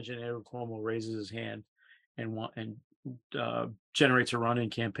could imagine Andrew Cuomo raises his hand and generates a run-in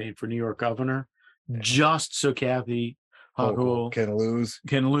campaign for New York governor, just so Kathy Hochul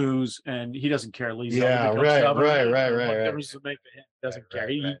can lose, and he doesn't care. He's Yeah, becomes right, governor. right. What difference does it make to him? Doesn't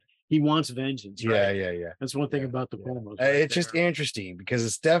care. He wants vengeance. Yeah, right? yeah. That's one thing about the Cuomo's. It's just interesting because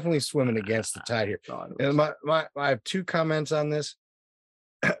it's definitely swimming against the tide here. And I have two comments on this.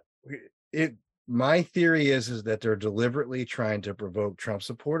 My theory is that they're deliberately trying to provoke Trump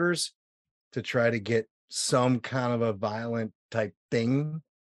supporters to try to get some kind of a violent type thing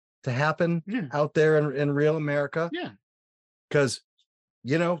to happen out there in real America. Yeah. Because,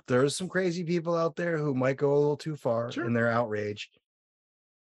 there's some crazy people out there who might go a little too far in their outrage.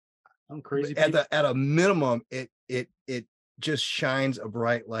 I'm crazy. At a minimum, it just shines a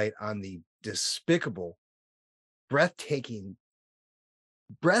bright light on the despicable, breathtakingly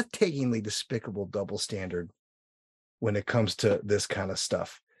despicable double standard when it comes to this kind of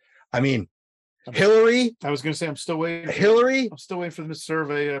stuff. I mean, Hillary. I was going to say I'm still waiting. I'm still waiting for them to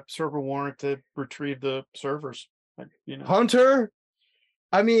survey a server warrant to retrieve the servers. Hunter.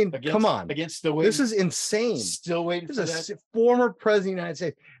 I mean, come on. This is insane. Still waiting this for is that. a former president of the United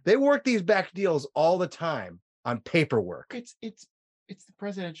States. They work these back deals all the time on paperwork. It's the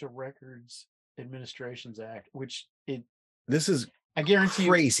Presidential Records Administrations Act, which this is I guarantee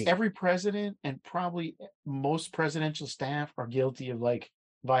crazy. Every president and probably most presidential staff are guilty of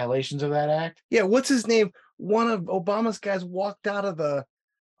violations of that act. Yeah, what's his name? One of Obama's guys walked out of the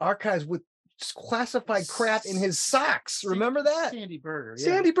archives with classified crap in his socks. Remember that? Sandy Berger. Yeah.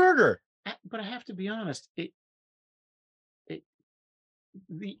 Sandy Berger. But I have to be honest, the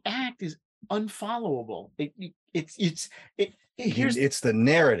act is unfollowable. It's the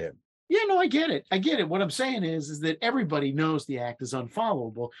narrative. Yeah, no, I get it. What I'm saying is that everybody knows the act is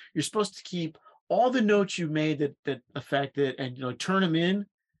unfollowable. You're supposed to keep all the notes you made that affect it and turn them in.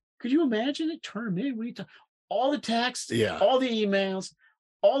 Could you imagine it? Turn them in. All the text, all the emails,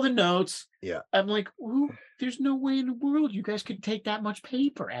 all the notes. Yeah. I'm like, there's no way in the world you guys could take that much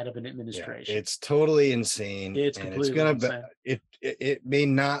paper out of an administration. It's totally insane. It's completely insane. It may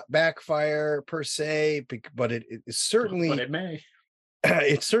not backfire per se, but it certainly. But it may.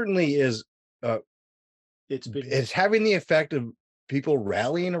 It certainly is. It's having the effect of people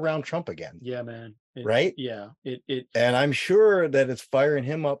rallying around Trump again. Yeah, man. Right? Yeah. And I'm sure that it's firing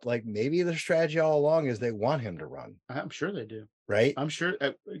him up. Like maybe the strategy all along is they want him to run. I'm sure they do. Right? I'm sure.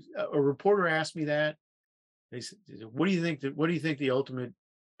 A reporter asked me that. They said, "What do you think? What do you think the ultimate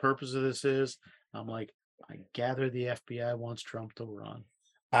purpose of this is?" I'm like, I gather the FBI wants Trump to run.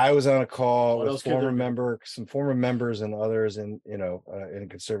 I was on a call with some former members and others in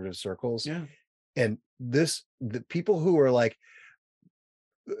conservative circles. Yeah. And the people who are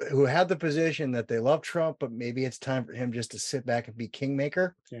who had the position that they love Trump, but maybe it's time for him just to sit back and be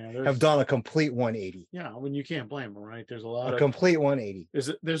kingmaker, have done a complete 180. Yeah, when you can't blame them, right? There's a complete 180.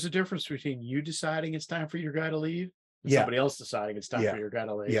 There's a difference between you deciding it's time for your guy to leave and somebody else deciding it's time for your guy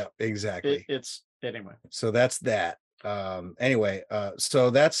to leave. Yeah, exactly. It's anyway. So that's that. So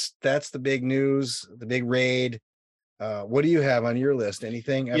that's the big news, the big raid. What do you have on your list?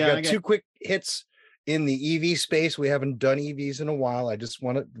 Anything? I've got two quick hits in the EV space. We haven't done EVs in a while. I just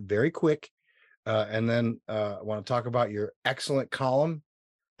want it very quick. And then I want to talk about your excellent column.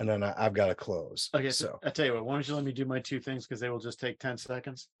 And then I've got to close. Okay. So I tell you what, why don't you let me do my two things because they will just take 10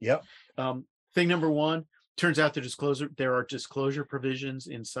 seconds. Yep. Thing number one, turns out there are disclosure provisions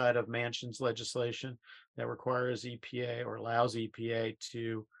inside of Manchin's legislation that requires EPA or allows EPA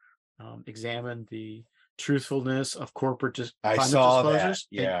to examine the truthfulness of corporate I saw disclosures.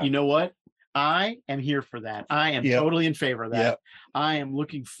 That. Yeah. And you know what? I am here for that. I am totally in favor of that. Yep. I am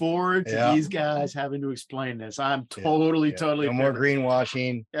looking forward to these guys having to explain this. I'm totally no more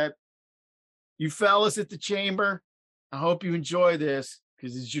greenwashing. You fellas at the chamber, I hope you enjoy this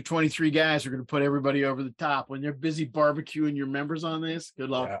because it's your 23 guys are going to put everybody over the top when they're busy barbecuing your members on this. Good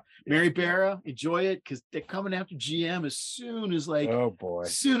luck. Mary Barra, enjoy it because they're coming after GM as soon as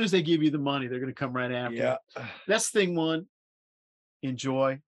as soon as they give you the money, they're going to come right after. Yeah. That's thing one.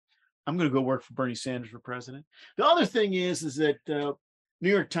 Enjoy. I'm going to go work for Bernie Sanders for president. The other thing is that New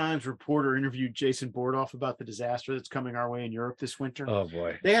York Times reporter interviewed Jason Bordoff about the disaster that's coming our way in Europe this winter. Oh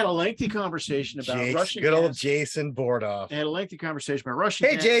boy. They had a lengthy conversation about Russian good gas. old Jason Bordoff. They had a lengthy conversation about Russian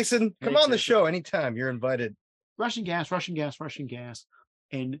gas. Hey Jason, come on the show anytime. You're invited. Russian gas.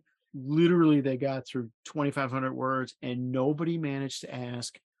 And literally they got through 2,500 words and nobody managed to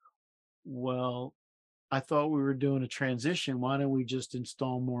ask, well, I thought we were doing a transition. Why don't we just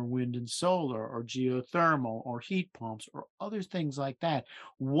install more wind and solar or geothermal or heat pumps or other things like that?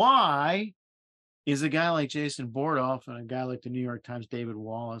 Why is a guy like Jason Bordoff and a guy like the New York Times, David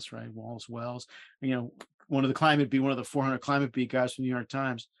Wallace, right? Wallace Wells, one of the 400 climate beat guys from the New York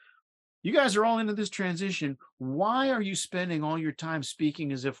Times. You guys are all into this transition. Why are you spending all your time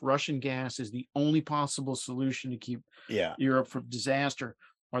speaking as if Russian gas is the only possible solution to keep Europe from disaster?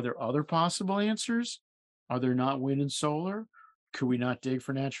 Are there other possible answers? Are there not wind and solar? Could we not dig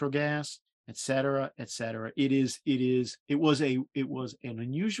for natural gas, et cetera, et cetera? It was an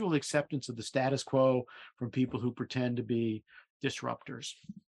unusual acceptance of the status quo from people who pretend to be disruptors.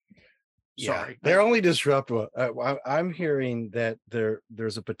 Sorry, they're only disruptive. I'm hearing that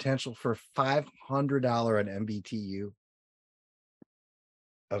there's a potential for $500 an MBTU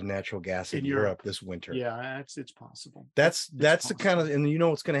of natural gas in Europe this winter. Yeah, it's possible. That's the kind of, and you know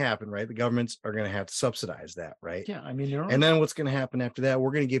what's going to happen, right? The governments are going to have to subsidize that, right? Yeah, I mean, and then what's going to happen after that?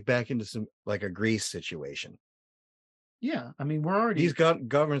 We're going to get back into some like a Greece situation. Yeah, I mean, we're already these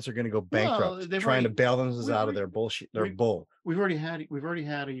governments are going to go bankrupt trying to bail themselves out of their bullshit. Bull. We've already had a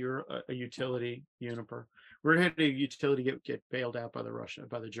utility, Uniper. We already had a utility get bailed out by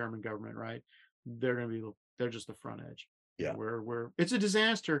the German government, right? They're just the front edge. Yeah, it's a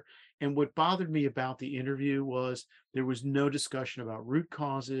disaster. And what bothered me about the interview was there was no discussion about root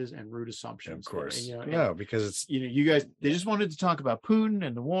causes and root assumptions. Of course, no, because it's you guys, they just wanted to talk about Putin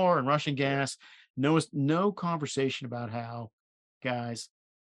and the war and Russian gas. No conversation about how, guys,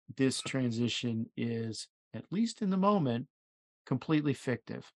 this transition is, at least in the moment, completely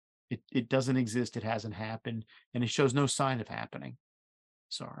fictive. It doesn't exist. It hasn't happened, and it shows no sign of happening.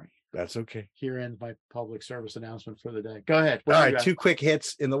 Sorry. That's okay. Here ends my public service announcement for the day. Go ahead. All right, two quick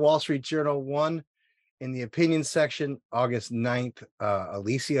hits in the Wall Street Journal. One, in the opinion section, August 9th,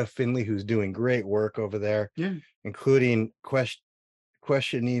 Alicia Finley, who's doing great work over there, including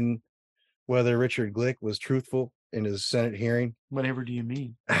questioning whether Richard Glick was truthful in his Senate hearing. Whatever do you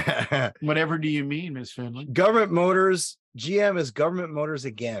mean? Whatever do you mean, Ms. Finley? Government Motors. GM is Government Motors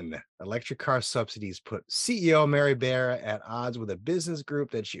again. Electric car subsidies put CEO Mary Barra at odds with a business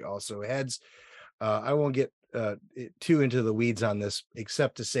group that she also heads. I won't get too into the weeds on this,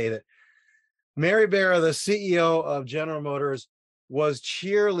 except to say that Mary Barra, the CEO of General Motors, was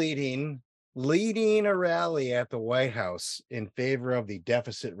leading a rally at the White House in favor of the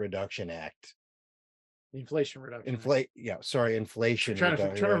Deficit Reduction Act. Inflation Reduction. Inflation. Trying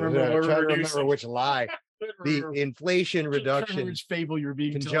to remember which lie. The Inflation Reduction which fable you're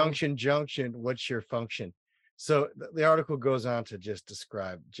being conjunction junction. What's your function? So the article goes on to just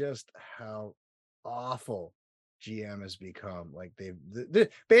describe just how awful GM has become. Like they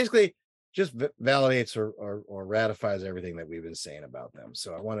basically just validates or ratifies everything that we've been saying about them.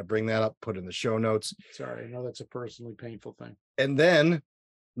 So I want to bring that up, put in the show notes. Sorry, I know that's a personally painful thing. And then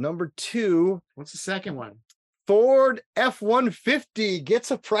number 2. What's the second one? Ford F-150 gets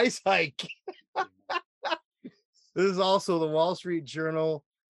a price hike. This is also the Wall Street Journal.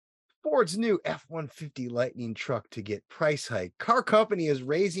 Ford's new F-150 Lightning truck to get price hike. Car company is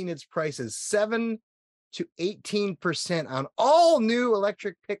raising its prices 7 to 18% on all new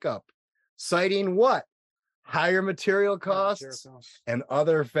electric pickup, citing what? Higher material costs and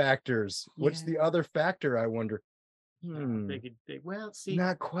other factors. What's the other factor, I wonder?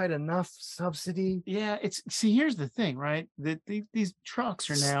 Not quite enough subsidy. Yeah, here's the thing, right? That these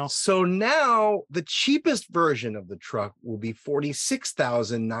trucks are now. So now the cheapest version of the truck will be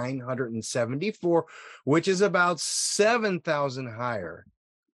 $46,974, which is about $7,000 higher.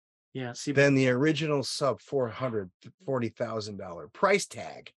 Yeah, than the original sub $440,000 price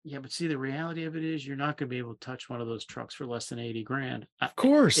tag. Yeah, but see, the reality of it is you're not going to be able to touch one of those trucks for less than $80,000. Of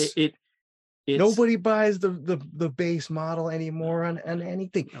course, nobody buys the base model anymore on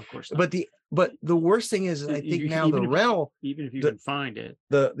anything. Of course not. But the worst thing is, I think now the rental, even if you can find it,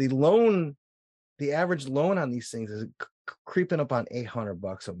 the loan, the average loan on these things is creeping up on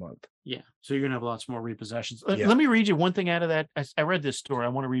 $800 a month. Yeah, so you're gonna have lots more repossessions. Let me read you one thing out of that. I read this story. I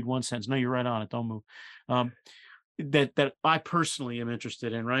want to read one sentence. No, you're right on it. Don't move. That I personally am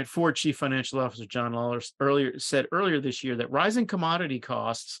interested in. Right, Ford Chief Financial Officer John Lawler said earlier this year that rising commodity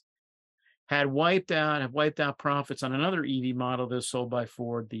costs have wiped out profits on another EV model that was sold by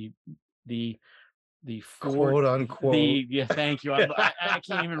Ford. The Ford, quote unquote. Thank you. I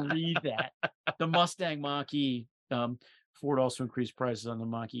can't even read that. The Mustang Mach-E. Ford also increased prices on the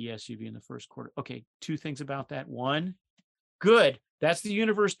Mach-E SUV in the first quarter. Okay, 2 things about that. One, good. That's the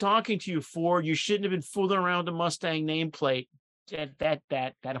universe talking to you, Ford. You shouldn't have been fooling around the Mustang nameplate.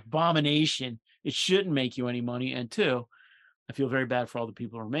 That abomination. It shouldn't make you any money. And 2, I feel very bad for all the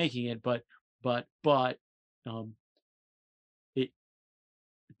people who are making it, but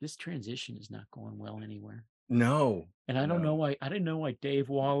this transition is not going well anywhere. No. And I don't know why. I didn't know why Dave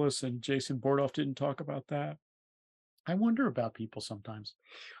Wallace and Jason Bordoff didn't talk about that. I wonder about people sometimes.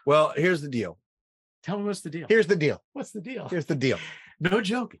 Well, here's the deal. Tell me what's the deal. Here's the deal. What's the deal? Here's the deal. No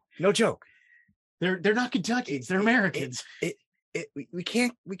joke. No joke. They're not Kentuckians. They're Americans. We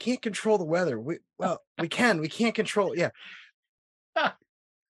can't control the weather. We can't control. Yeah.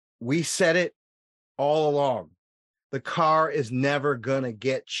 We said it all along. The car is never gonna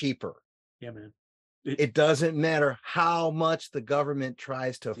get cheaper. Yeah, man. It doesn't matter how much the government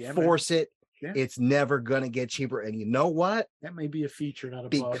tries to force it. Yeah. It's never gonna get cheaper. And you know what? That may be a feature, not a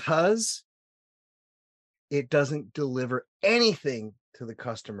bug. Because it doesn't deliver anything to the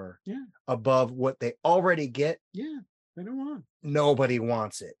customer above what they already get. Yeah, they don't want. Nobody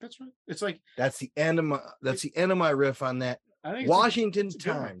wants it. That's right. It's like that's the end of my riff on that. I think Washington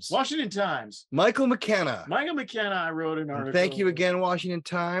Times. Washington Times. Michael McKenna. I wrote an article. And thank you again, Washington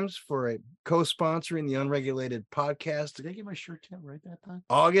Times, for co-sponsoring the Unregulated podcast. Did I get my shirt tail right that time?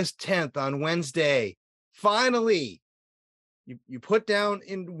 August 10th on Wednesday. Finally, you put down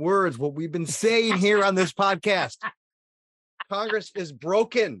in words what we've been saying here on this podcast. Congress is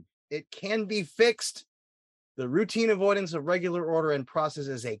broken. It can be fixed. The routine avoidance of regular order and process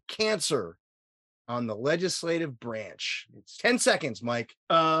is a cancer on the legislative branch. It's 10 seconds, Mike.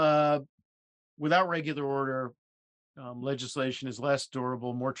 Without regular order, legislation is less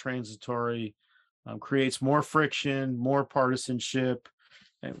durable, more transitory, creates more friction, more partisanship,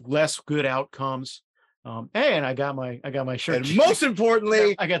 and less good outcomes. And I got my shirt. And most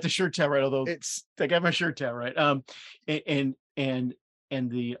importantly, I got the shirt tail right. Although I got my shirt tail right. And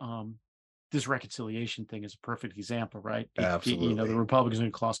the this reconciliation thing is a perfect example, right? Absolutely. The Republicans are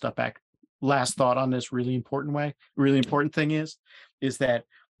going to claw stuff back. Last thought on this really important thing is that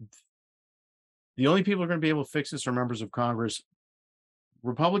the only people who are going to be able to fix this are members of Congress.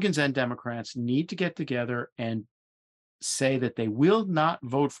 Republicans and Democrats need to get together and say that they will not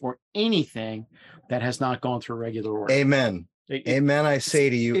vote for anything that has not gone through regular order. Amen. Amen. I say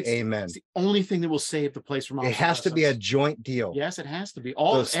to you, amen. It's the only thing that will save the place from all. It has to be a joint deal. Yes, it has to be.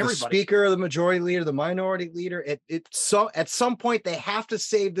 The speaker, the majority leader, the minority leader. At some point they have to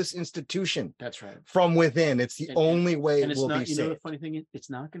save this institution. That's right. From within. It's the only way it will be saved. You know the funny thing is, it's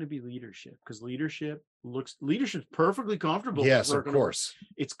not going to be leadership, because leadership's perfectly comfortable. Yes, of course.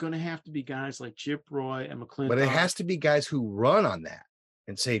 It's going to have to be guys like Chip Roy and McClintock. But it has to be guys who run on that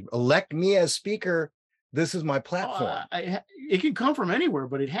and say, elect me as speaker. This is my platform. It can come from anywhere,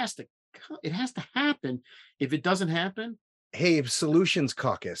 but it has to happen. If it doesn't happen, hey, Solutions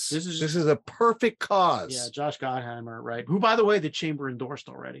Caucus. This is a perfect cause. Yeah, Josh Gottheimer, right? Who, by the way, the chamber endorsed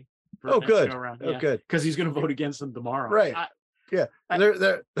already. Oh, good. Good. Because he's going to vote against them tomorrow. Right. All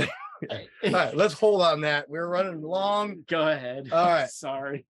right, let's hold on that. We're running long. Go ahead. All right.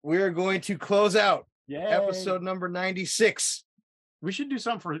 Sorry. We're going to close out episode number 96. We should do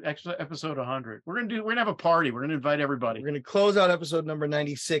something for episode 100. We're gonna have a party. We're gonna invite everybody. We're gonna close out episode number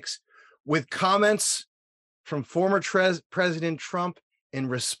 96 with comments from former President Trump in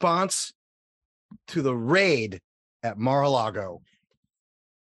response to the raid at Mar-a-Lago.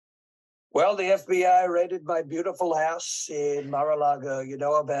 Well, the FBI raided my beautiful house in Mar-a-Lago. You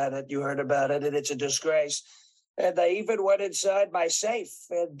know about it. You heard about it, and it's a disgrace. And they even went inside my safe,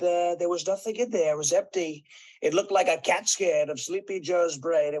 and there was nothing in there. It was empty. It looked like a CAT scan of Sleepy Joe's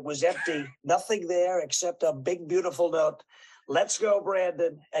brain. It was empty. Nothing there except a big, beautiful note. Let's go,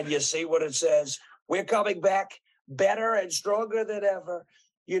 Brandon. And you see what it says. We're coming back better and stronger than ever.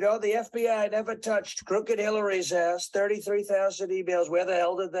 You know, the FBI never touched Crooked Hillary's house, 33,000 emails. Where the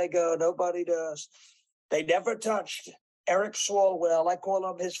hell did they go? Nobody knows. They never touched Eric Swalwell. I call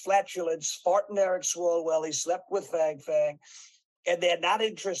him his flatulence, Spartan Eric Swalwell. He slept with Fang Fang. And they're not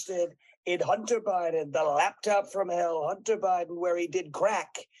interested in Hunter Biden, the laptop from hell, Hunter Biden, where he did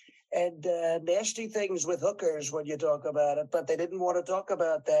crack and nasty things with hookers when you talk about it. But they didn't want to talk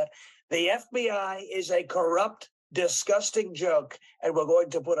about that. The FBI is a corrupt, disgusting joke, and we're going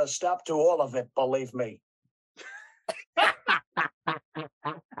to put a stop to all of it, believe me.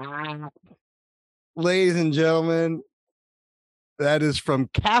 Ladies and gentlemen, that is from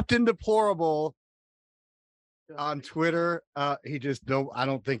Captain Deplorable on Twitter. I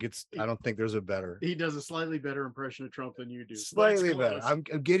don't think there's a better. He does a slightly better impression of Trump than you do. Slightly better. I'm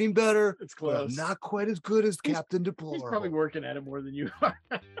getting better. It's close. Not quite as good as Captain Deplorable. He's probably working at it more than you are.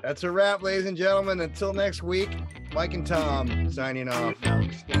 That's a wrap, ladies and gentlemen. Until next week, Mike and Tom signing off.